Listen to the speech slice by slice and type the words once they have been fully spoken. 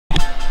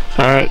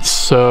Alright,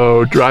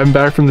 so driving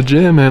back from the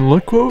gym and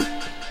look what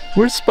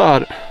we're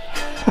spotted.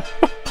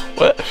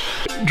 What?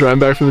 Driving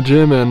back from the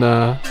gym and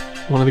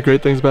one of the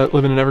great things about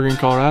living in Evergreen,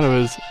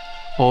 Colorado is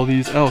all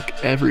these elk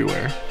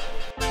everywhere.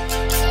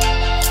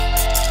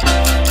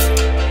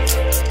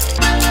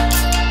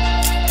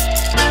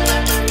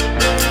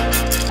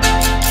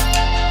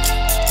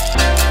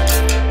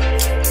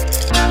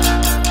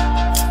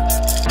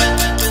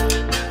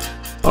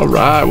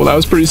 Alright, well that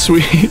was pretty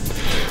sweet.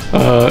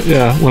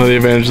 Yeah, one of the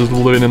advantages of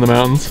living in the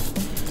mountains.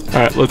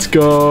 Alright, let's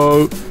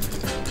go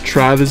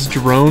try this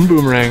drone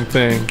boomerang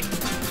thing.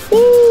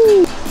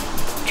 Woo!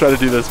 Try to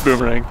do this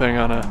boomerang thing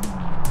on a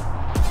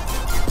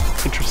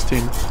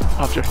interesting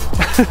object.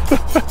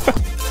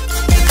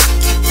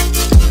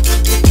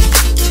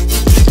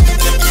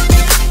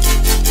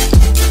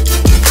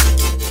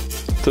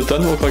 So it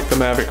doesn't look like the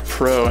Mavic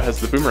Pro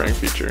has the boomerang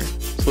feature.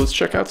 So let's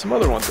check out some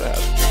other ones it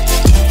has.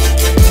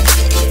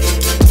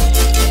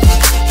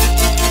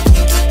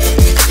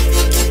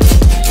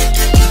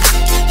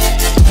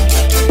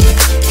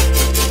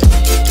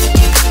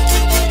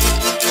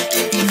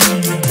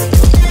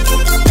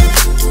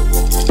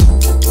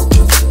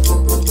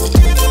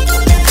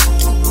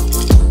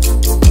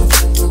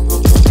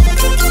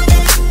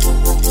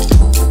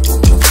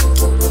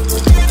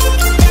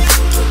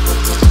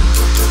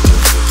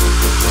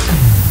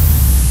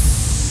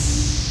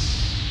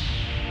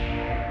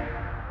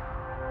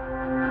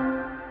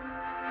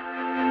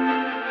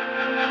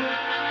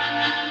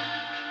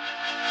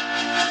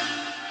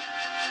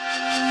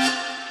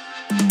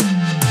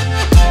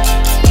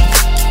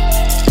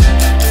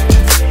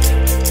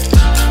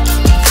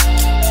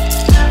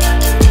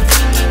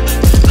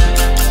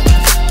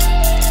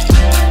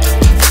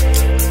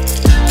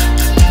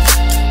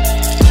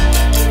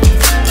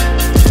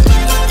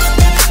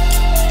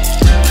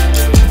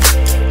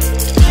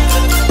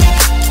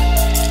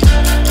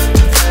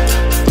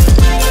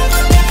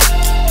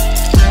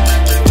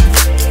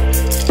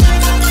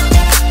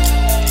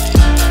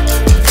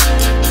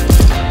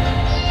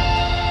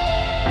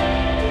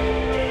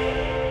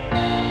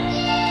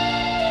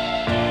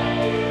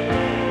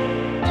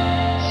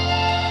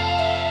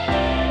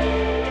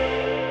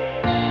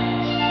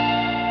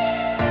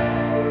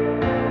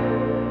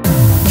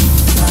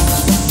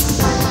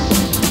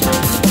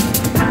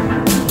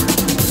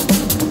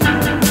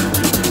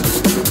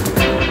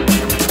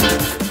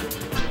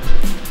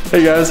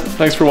 Hey guys,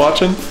 thanks for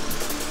watching.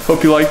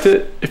 Hope you liked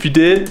it. If you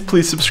did,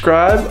 please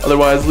subscribe.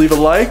 Otherwise, leave a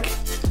like.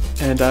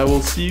 And I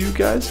will see you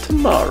guys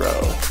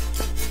tomorrow.